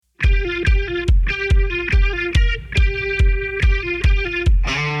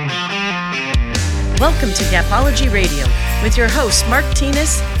Welcome to Gapology Radio with your hosts Mark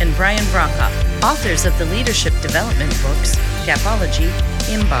Tinas and Brian Brokoff, authors of the leadership development books Gapology,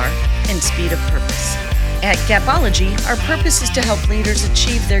 IMBAR, and Speed of Purpose. At Gapology, our purpose is to help leaders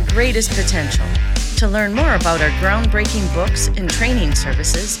achieve their greatest potential. To learn more about our groundbreaking books and training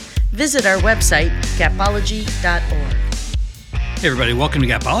services, visit our website, gapology.org. Hey everybody, welcome to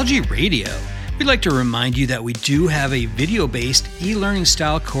Gapology Radio. We'd like to remind you that we do have a video-based e-learning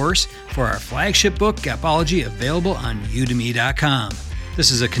style course for our flagship book, Gapology, available on udemy.com. This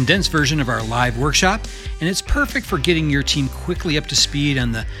is a condensed version of our live workshop, and it's perfect for getting your team quickly up to speed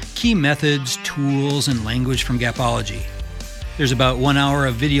on the key methods, tools, and language from Gapology. There's about 1 hour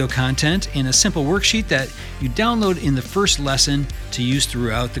of video content and a simple worksheet that you download in the first lesson to use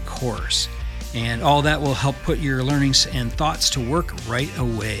throughout the course. And all that will help put your learnings and thoughts to work right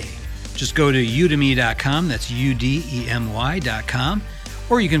away. Just go to udemy.com, that's udemy.com,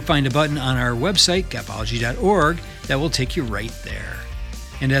 or you can find a button on our website, gapology.org, that will take you right there.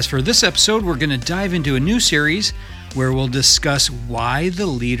 And as for this episode, we're going to dive into a new series where we'll discuss why the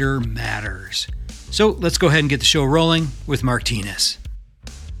leader matters. So let's go ahead and get the show rolling with Mark Tinas.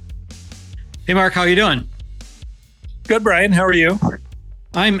 Hey Mark, how are you doing? Good, Brian. How are you?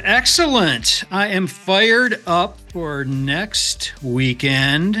 I'm excellent. I am fired up for next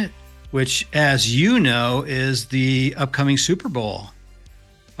weekend, which, as you know, is the upcoming Super Bowl.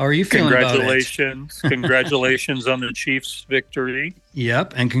 How are you feeling about it? Congratulations on the Chiefs' victory.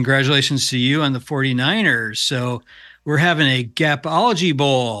 Yep, and congratulations to you on the 49ers. So we're having a Gapology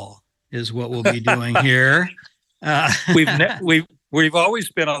Bowl is what we'll be doing here. We've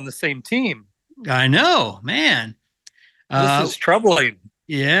always been on the same team. I know, man. This is troubling.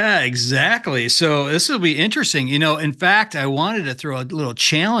 Yeah, exactly. So this will be interesting. You know, in fact, I wanted to throw a little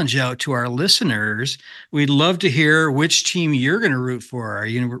challenge out to our listeners. We'd love to hear which team you're going to root for. Are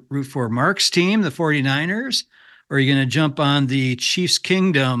you going to root for Mark's team, the 49ers, or are you going to jump on the Chiefs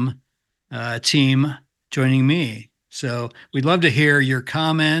Kingdom team joining me? So we'd love to hear your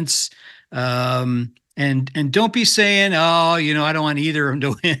comments. And don't be saying, oh, you know, I don't want either of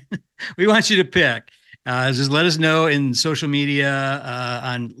them to win. We want you to pick. Just let us know in social media,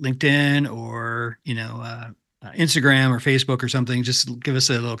 on LinkedIn or, Instagram or Facebook or something. Just give us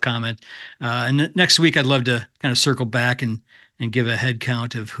a little comment. And next week, I'd love to kind of circle back and give a head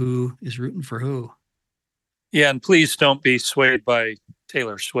count of who is rooting for who. Yeah, and please don't be swayed by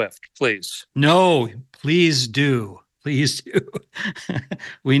Taylor Swift, please. No, please do. Please do.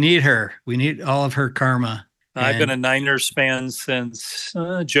 We need her. We need all of her karma. I've been a Niners fan since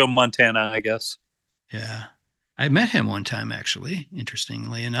Joe Montana, I guess. Yeah. I met him one time, actually,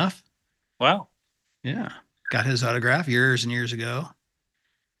 interestingly enough. Wow. Yeah. Got his autograph years and years ago.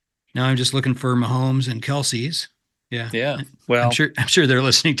 Now I'm just looking for Mahomes and Kelsey's. Yeah. Yeah. Well, I'm sure they're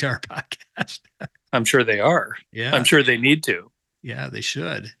listening to our podcast. I'm sure they are. Yeah. I'm sure they need to. Yeah, they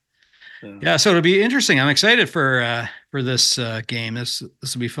should. Yeah. So it'll be interesting. I'm excited for this game. This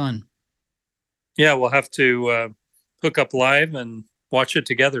will be fun. Yeah. We'll have to hook up live and watch it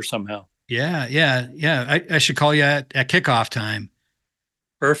together somehow. Yeah. I should call you at kickoff time.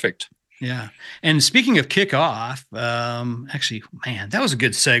 Perfect. Yeah. And speaking of kickoff, actually, man, that was a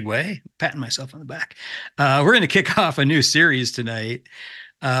good segue. Patting myself on the back. We're going to kick off a new series tonight.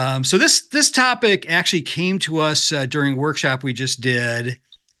 So this topic actually came to us during a workshop we just did.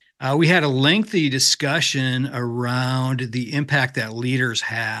 We had a lengthy discussion around the impact that leaders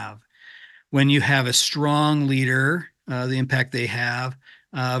have. When you have a strong leader, the impact they have,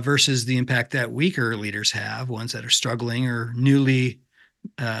 versus the impact that weaker leaders have, ones that are struggling or newly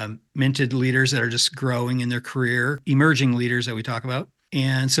minted leaders that are just growing in their career, emerging leaders that we talk about.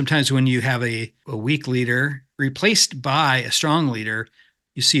 And sometimes when you have a weak leader replaced by a strong leader,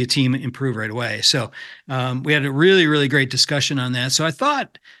 you see a team improve right away. So we had a really, really great discussion on that. So I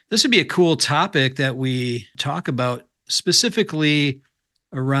thought this would be a cool topic that we talk about specifically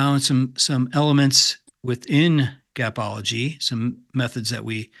around some elements within Gapology, some methods that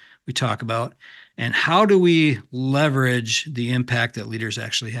we talk about, and how do we leverage the impact that leaders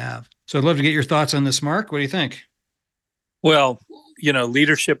actually have. So I'd love to get your thoughts on this, Mark. What do you think? Well,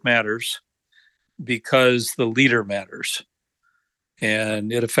 leadership matters because the leader matters,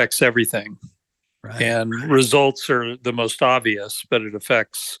 and it affects everything. Right. And results are the most obvious, but it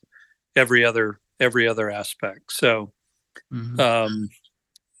affects every other aspect. So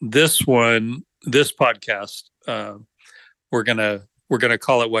this podcast, we're gonna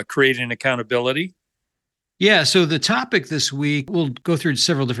call it creating accountability. Yeah. So the topic this week, we'll go through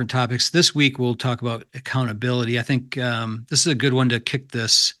several different topics. This week, we'll talk about accountability. I think this is a good one to kick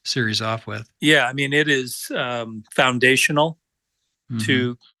this series off with. Yeah. I mean, it is foundational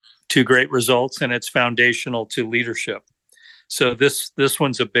to to great results, and it's foundational to leadership. So this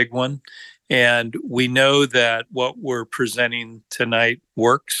one's a big one. And we know that what we're presenting tonight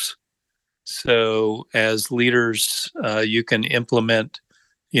works. So as leaders, you can implement,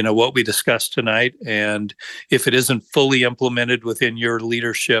 what we discussed tonight. And if it isn't fully implemented within your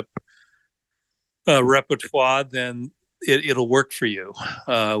leadership repertoire, then it'll work for you.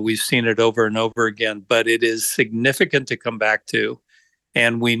 We've seen it over and over again, but it is significant to come back to.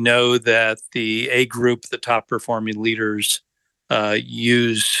 And we know that the A group, the top performing leaders,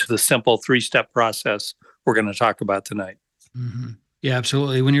 use the simple 3-step process we're going to talk about tonight. Mm-hmm. Yeah,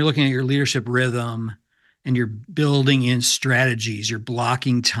 absolutely. When you're looking at your leadership rhythm and you're building in strategies, you're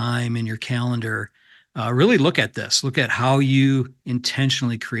blocking time in your calendar, really look at this. Look at how you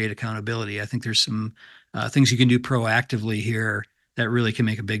intentionally create accountability. I think there's some things you can do proactively here that really can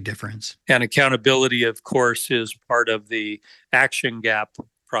make a big difference. And accountability, of course, is part of the action gap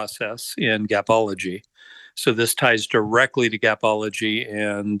process in Gapology. So this ties directly to Gapology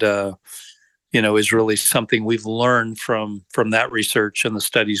and, is really something we've learned from that research and the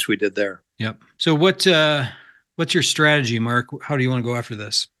studies we did there. Yep. So what's your strategy, Mark? How do you want to go after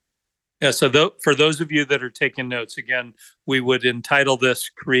this? Yeah. So for those of you that are taking notes, again, we would entitle this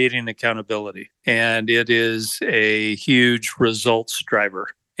Creating Accountability. And it is a huge results driver.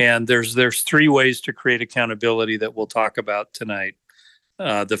 And there's 3 ways to create accountability that we'll talk about tonight.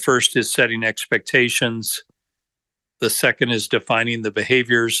 The first is setting expectations. The second is defining the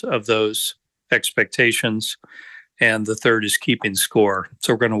behaviors of those expectations. And the third is keeping score.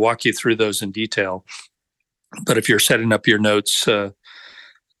 So we're going to walk you through those in detail. But if you're setting up your notes,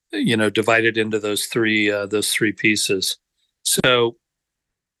 divide it into those three pieces. So,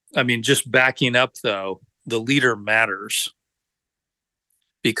 just backing up though, the leader matters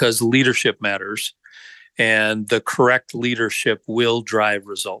because leadership matters. And the correct leadership will drive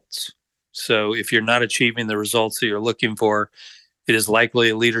results. So if you're not achieving the results that you're looking for, it is likely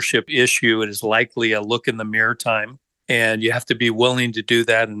a leadership issue. It is likely a look in the mirror time. And you have to be willing to do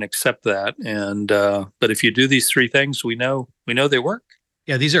that and accept that. And but if you do these 3 things, we know they work.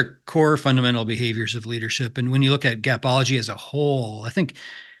 Yeah, these are core fundamental behaviors of leadership. And when you look at Gapology as a whole, I think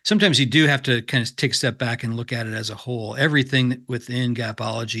sometimes you do have to kind of take a step back and look at it as a whole. Everything within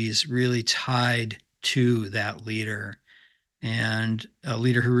Gapology is really tied to that leader, and a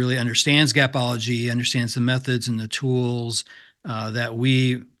leader who really understands Gapology, understands the methods and the tools that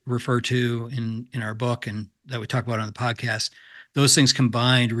we refer to in our book and that we talk about on the podcast. Those things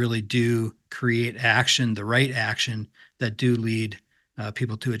combined really do create action, the right action that do lead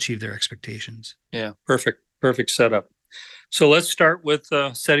people to achieve their expectations. Yeah, perfect setup. So let's start with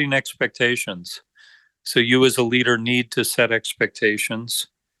setting expectations. So you as a leader need to set expectations.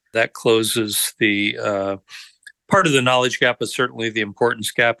 That closes the part of the knowledge gap is certainly the importance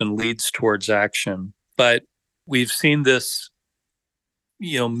gap and leads towards action. But we've seen this,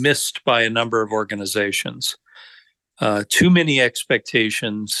 missed by a number of organizations. Too many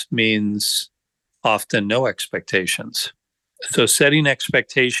expectations means often no expectations. So setting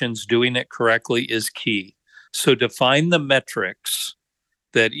expectations, doing it correctly is key. So define the metrics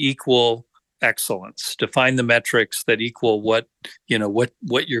that equal excellence. Define the metrics that equal what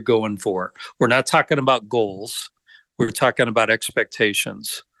you're going for. We're not talking about goals. We're talking about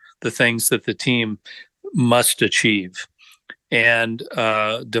expectations, the things that the team must achieve, and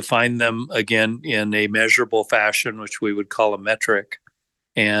define them again in a measurable fashion, which we would call a metric.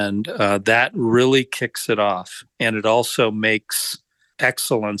 And that really kicks it off. And it also makes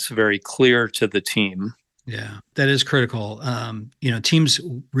excellence very clear to the team. Yeah, that is critical. Teams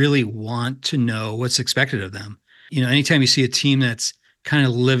really want to know what's expected of them. Anytime you see a team that's kind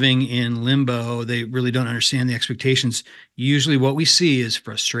of living in limbo, they really don't understand the expectations. Usually what we see is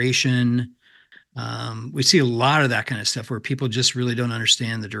frustration. We see a lot of that kind of stuff where people just really don't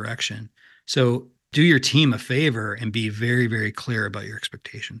understand the direction. So do your team a favor and be very, very clear about your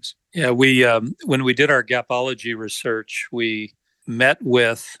expectations. Yeah, we when we did our Gapology research, we met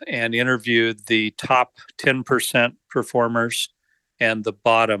with and interviewed the top 10% performers and the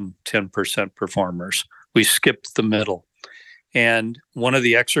bottom 10% performers. We skipped the middle. And one of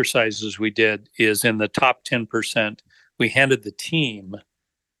the exercises we did is in the top 10%, we handed the team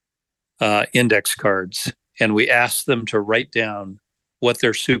index cards and we asked them to write down what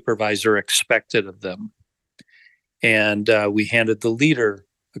their supervisor expected of them. And we handed the leader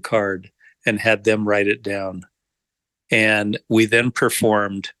a card and had them write it down. And we then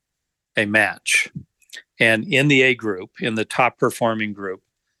performed a match. And in the A group, in the top performing group,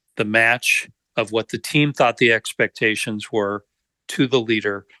 the match of what the team thought the expectations were to the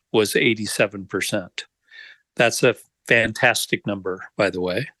leader was 87%. That's a Fantastic number, by the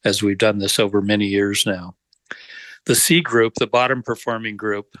way, as we've done this over many years now. The C group, the bottom performing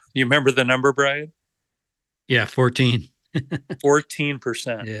group, you remember the number, Brian? Yeah, 14.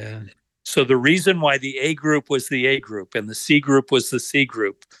 14%. Yeah. So the reason why the A group was the A group and the C group was the C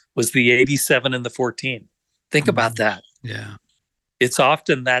group was the 87 and the 14. Think about that. Yeah. It's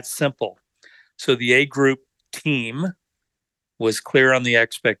often that simple. So the A group team was clear on the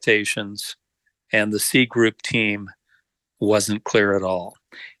expectations, and the C group team wasn't clear at all.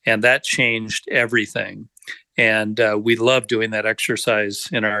 And that changed everything. And we love doing that exercise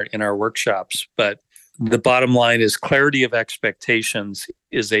in our workshops. But the bottom line is clarity of expectations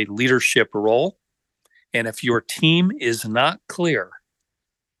is a leadership role. And if your team is not clear,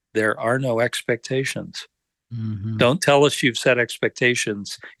 there are no expectations. Mm-hmm. Don't tell us you've set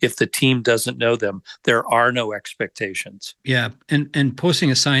expectations if the team doesn't know them. There are no expectations. Yeah. And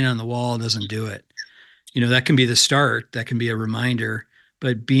posting a sign on the wall doesn't do it. That can be the start. That can be a reminder.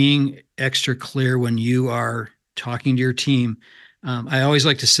 But being extra clear when you are talking to your team, I always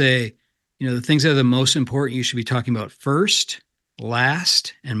like to say, the things that are the most important, you should be talking about first,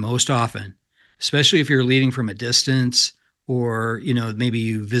 last, and most often, especially if you're leading from a distance or, maybe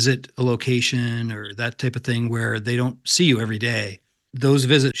you visit a location or that type of thing where they don't see you every day. Those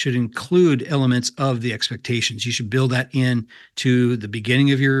visits should include elements of the expectations. You should build that in to the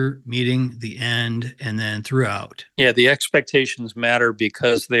beginning of your meeting, the end, and then throughout. Yeah, the expectations matter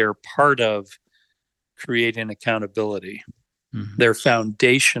because they're part of creating accountability. Mm-hmm. They're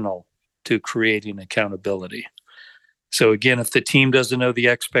foundational to creating accountability. So again, if the team doesn't know the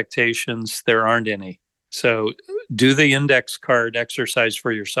expectations, there aren't any. So do the index card exercise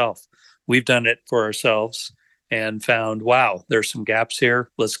for yourself. We've done it for ourselves and found, wow, there's some gaps here.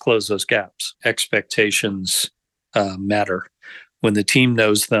 Let's close those gaps. Expectations matter. When the team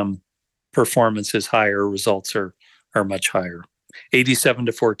knows them, performance is higher, results are much higher. 87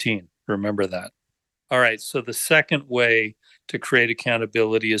 to 14, remember that. All right, so the second way to create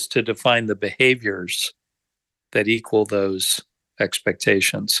accountability is to define the behaviors that equal those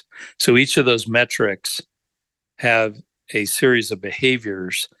expectations. So each of those metrics have a series of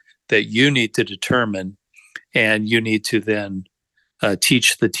behaviors that you need to determine, and you need to then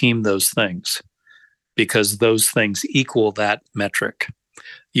teach the team those things because those things equal that metric.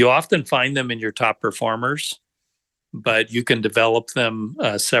 You often find them in your top performers, but you can develop them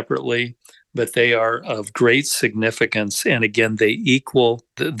separately, but they are of great significance. And again, they equal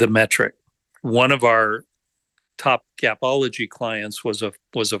the metric. One of our top Gapology clients was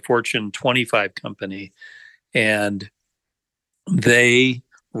a Fortune 25 company, and they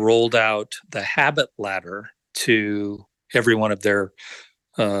rolled out the habit ladder to every one of their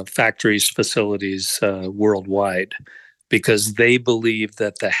factories, facilities worldwide, because they believed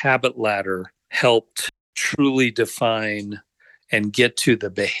that the habit ladder helped truly define and get to the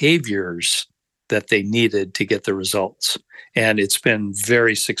behaviors that they needed to get the results. And it's been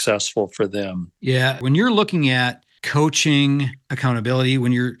very successful for them. Yeah. When you're looking at coaching accountability,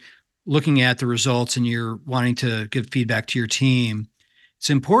 when you're looking at the results and you're wanting to give feedback to your team, it's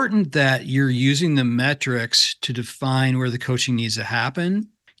important that you're using the metrics to define where the coaching needs to happen.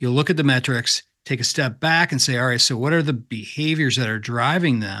 You'll look at the metrics, take a step back and say, all right, so what are the behaviors that are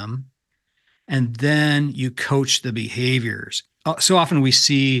driving them? And then you coach the behaviors. So often we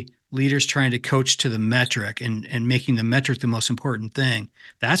see leaders trying to coach to the metric and making the metric the most important thing.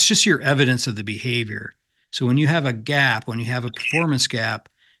 That's just your evidence of the behavior. So when you have a gap, when you have a performance gap,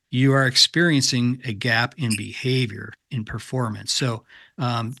 you are experiencing a gap in behavior, in performance. So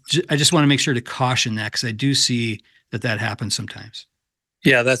I just want to make sure to caution that because I do see that happens sometimes.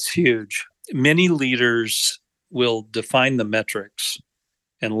 Yeah, that's huge. Many leaders will define the metrics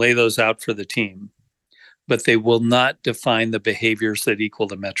and lay those out for the team, but they will not define the behaviors that equal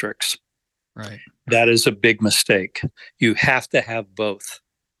the metrics. Right. That is a big mistake. You have to have both.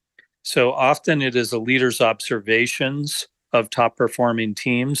 So often it is a leader's observations of top performing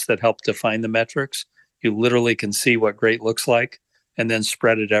teams that help define the metrics. You literally can see what great looks like and then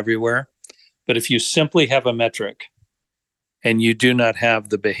spread it everywhere. But if you simply have a metric and you do not have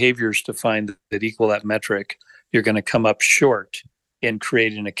the behaviors defined that equal that metric, you're going to come up short in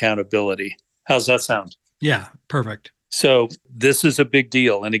creating accountability. How's that sound? Yeah, perfect. So this is a big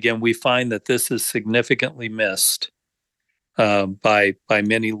deal. And again, we find that this is significantly missed by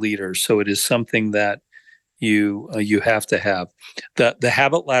many leaders. So it is something that you have to have. The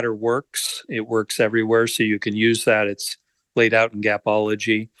habit ladder works. It works everywhere. So you can use that. It's laid out in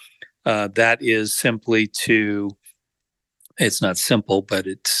Gapology. That is simply it's not simple, but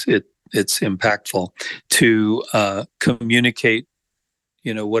it's impactful to communicate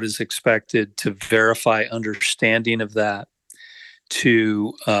what is expected, to verify understanding of that,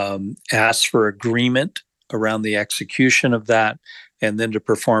 to ask for agreement around the execution of that, and then to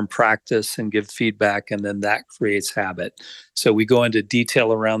perform practice and give feedback, and then that creates habit. So we go into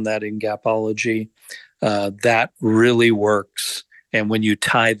detail around that in Gapology. That really works. And when you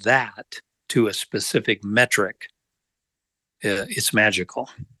tie that to a specific metric, it's magical.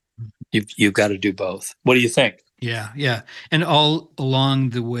 You've got to do both. What do you think? Yeah. And all along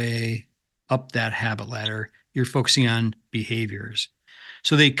the way up that habit ladder, you're focusing on behaviors.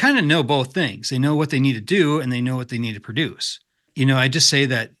 So they kind of know both things. They know what they need to do and they know what they need to produce. I just say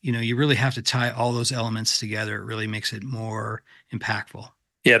that, you really have to tie all those elements together. It really makes it more impactful.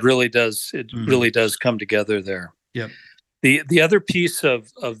 Yeah, it really does. It really does come together there. Yep. The other piece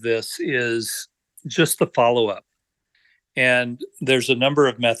of this is just the follow-up. And there's a number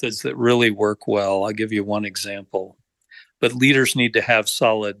of methods that really work well. I'll give you one example. But leaders need to have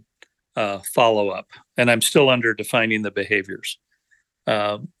solid follow-up. And I'm still under defining the behaviors.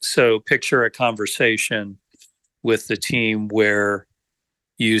 So picture a conversation with the team where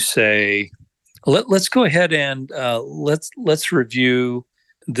you say, let's go ahead and let's review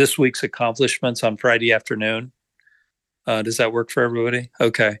this week's accomplishments on Friday afternoon. Does that work for everybody?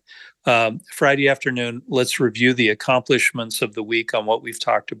 Okay. Friday afternoon, let's review the accomplishments of the week on what we've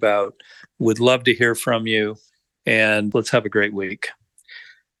talked about. Would love to hear from you, and let's have a great week.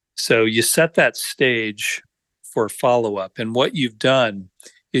 So you set that stage for follow-up, and what you've done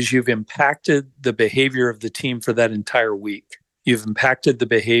is you've impacted the behavior of the team for that entire week. You've impacted the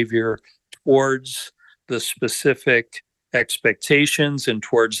behavior towards the specific expectations and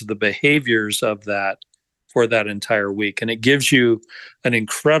towards the behaviors of that for that entire week. And it gives you an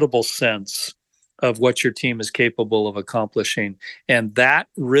incredible sense of what your team is capable of accomplishing. And that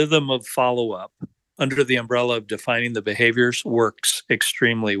rhythm of follow-up under the umbrella of defining the behaviors works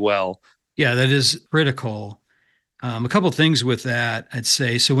extremely well. Yeah, that is critical. A couple of things with that, I'd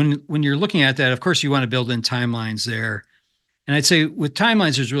say. So when you're looking at that, of course, you want to build in timelines there. And I'd say with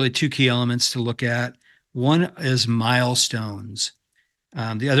timelines, there's really two key elements to look at. One is milestones.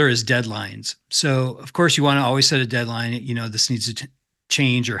 The other is deadlines. So, of course, you want to always set a deadline. This needs to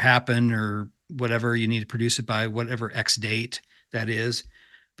change or happen or whatever. You need to produce it by whatever X date that is.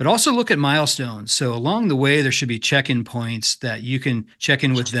 But also look at milestones. So along the way, there should be check-in points that you can check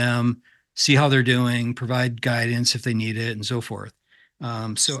in with them, see how they're doing, provide guidance if they need it, and so forth.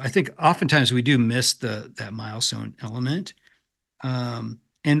 So I think oftentimes we do miss that milestone element. And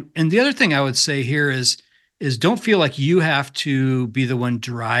the other thing I would say here is don't feel like you have to be the one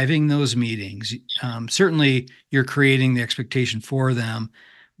driving those meetings. Certainly you're creating the expectation for them,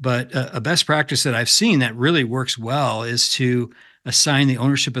 but a best practice that I've seen that really works well is to assign the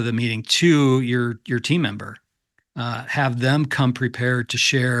ownership of the meeting to your team member. Have them come prepared to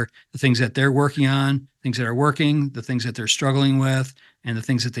share the things that they're working on, things that are working, the things that they're struggling with, and the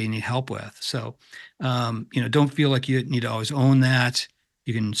things that they need help with. So, don't feel like you need to always own that.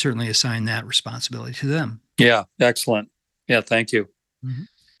 You can certainly assign that responsibility to them. Yeah, excellent. Yeah, thank you. Mm-hmm.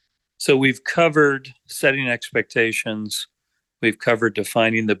 So we've covered setting expectations. We've covered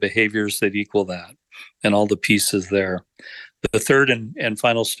defining the behaviors that equal that and all the pieces there. The third and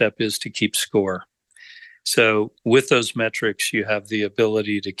final step is to keep score. So with those metrics, you have the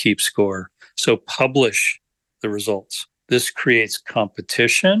ability to keep score. So publish the results. This creates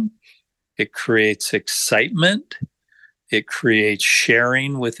competition. It creates excitement. It creates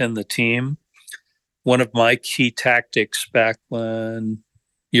sharing within the team. One of my key tactics back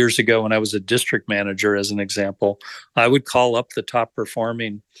years ago when I was a district manager, as an example, I would call up the top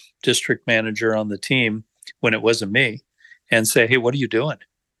performing district manager on the team when it wasn't me and say, hey, what are you doing?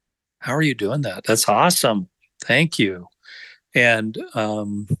 How are you doing that? That's awesome. Thank you. And,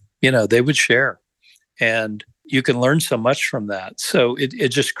 they would share. And you can learn so much from that. So it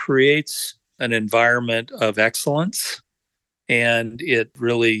just creates an environment of excellence, and it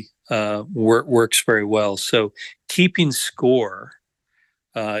really works very well. So keeping score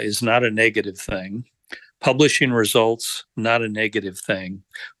is not a negative thing. Publishing results, not a negative thing.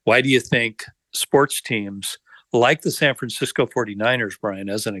 Why do you think sports teams like the San Francisco 49ers, Brian,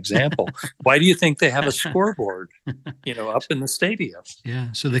 as an example, why do you think they have a scoreboard, up in the stadium?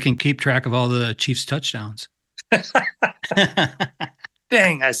 Yeah, so they can keep track of all the Chiefs' touchdowns.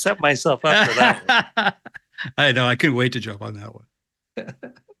 Dang, I set myself up for that one. I know, I couldn't wait to jump on that one.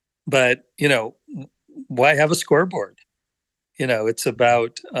 But, why have a scoreboard? It's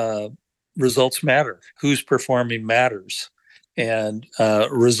about results matter. Who's performing matters. And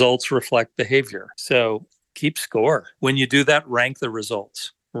results reflect behavior. So keep score. When you do that, rank the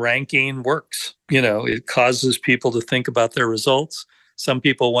results. Ranking works. It causes people to think about their results. Some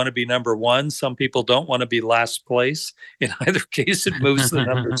people want to be number one. Some people don't want to be last place. In either case, it moves the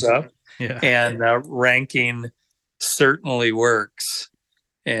numbers up. Yeah. And ranking certainly works.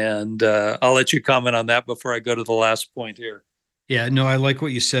 And I'll let you comment on that before I go to the last point here. Yeah, no, I like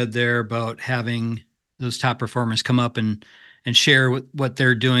what you said there about having those top performers come up and share what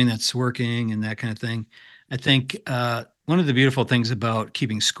they're doing that's working and that kind of thing. I think one of the beautiful things about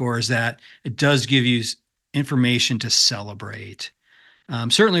keeping score is that it does give you information to celebrate.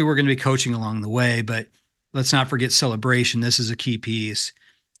 Certainly, we're going to be coaching along the way, but let's not forget celebration. This is a key piece.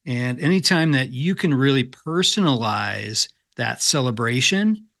 And anytime that you can really personalize that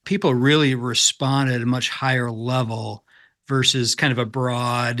celebration, people really respond at a much higher level versus kind of a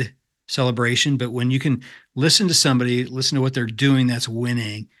broad celebration. But when you can listen to somebody, listen to what they're doing that's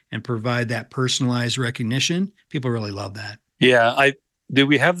winning, and provide that personalized recognition, people really love that. Yeah. Do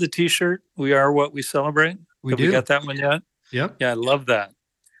we have the T-shirt? We are what we celebrate. We do. We got that one yet? Yep. Yeah, I love that.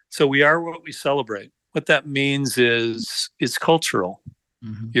 So we are what we celebrate. What that means is it's cultural.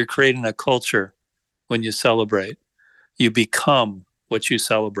 Mm-hmm. You're creating a culture when you celebrate. You become what you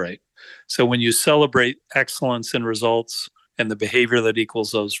celebrate. So when you celebrate excellence in results and the behavior that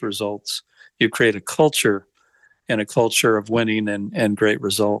equals those results, you create a culture, and a culture of winning and great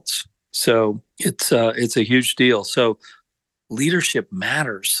results. So it's a huge deal. So leadership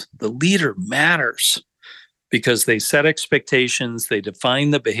matters. The leader matters because they set expectations, they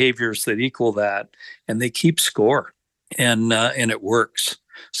define the behaviors that equal that, and they keep score, and it works.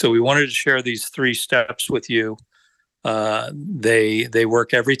 So we wanted to share these 3 steps with you. They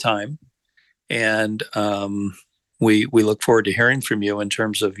work every time, and we look forward to hearing from you in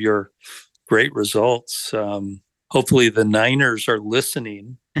terms of your great results. Hopefully the Niners are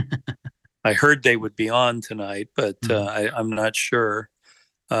listening. I heard they would be on tonight, but I'm not sure.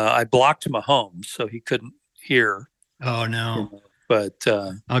 I blocked Mahomes, so he couldn't hear. Oh no! But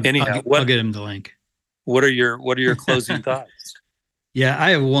I'll get him the link. What are your closing thoughts? Yeah,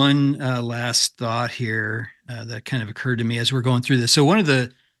 I have one last thought here that kind of occurred to me as we're going through this. So one of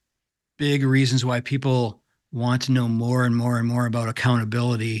the big reasons why people want to know more and more and more about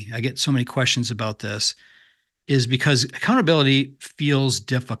accountability, I get so many questions about this, is because accountability feels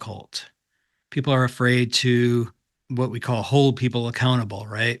difficult. People are afraid to what we call hold people accountable,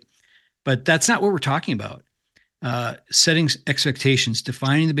 right? But that's not what we're talking about. Setting expectations,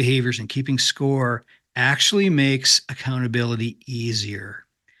 defining the behaviors, and keeping score actually makes accountability easier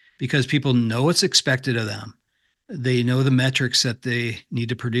because people know what's expected of them. They know the metrics that they need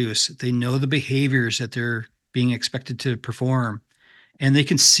to produce. They know the behaviors that they're being expected to perform, and they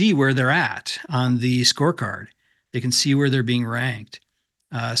can see where they're at on the scorecard. They can see where they're being ranked.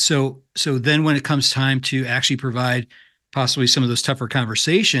 So then when it comes time to actually provide possibly some of those tougher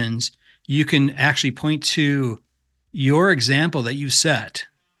conversations, you can actually point to your example that you set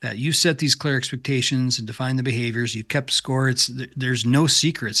these clear expectations and define the behaviors. You kept score. There's no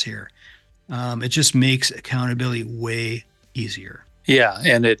secrets here. It just makes accountability way easier. Yeah,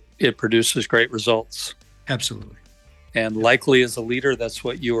 and it produces great results. Absolutely. And likely as a leader, that's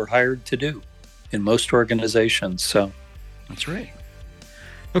what you were hired to do in most organizations. So that's right.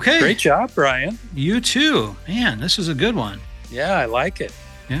 Okay. Great job, Brian. You too. Man, this was a good one. Yeah, I like it.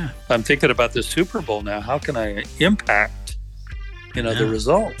 Yeah. I'm thinking about the Super Bowl now. How can I impact, the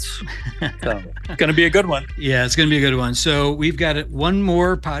results? So it's going to be a good one. Yeah, it's going to be a good one. So we've got one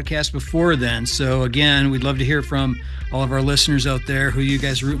more podcast before then. So again, we'd love to hear from all of our listeners out there. Who you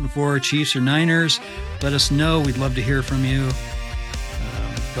guys rooting for, Chiefs or Niners? Let us know. We'd love to hear from you.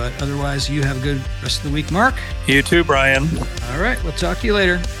 But otherwise, you have a good rest of the week, Mark. You too, Brian. All right. We'll talk to you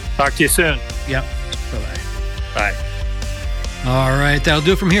later. Talk to you soon. Yep. Bye-bye. Bye. All right. That'll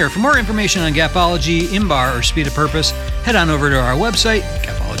do it from here. For more information on Gapology, IMBAR, or Speed of Purpose, head on over to our website,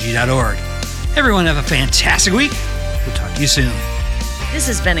 gapology.org. Everyone have a fantastic week. We'll talk to you soon. This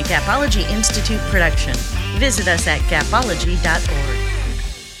has been a Gapology Institute production. Visit us at gapology.org.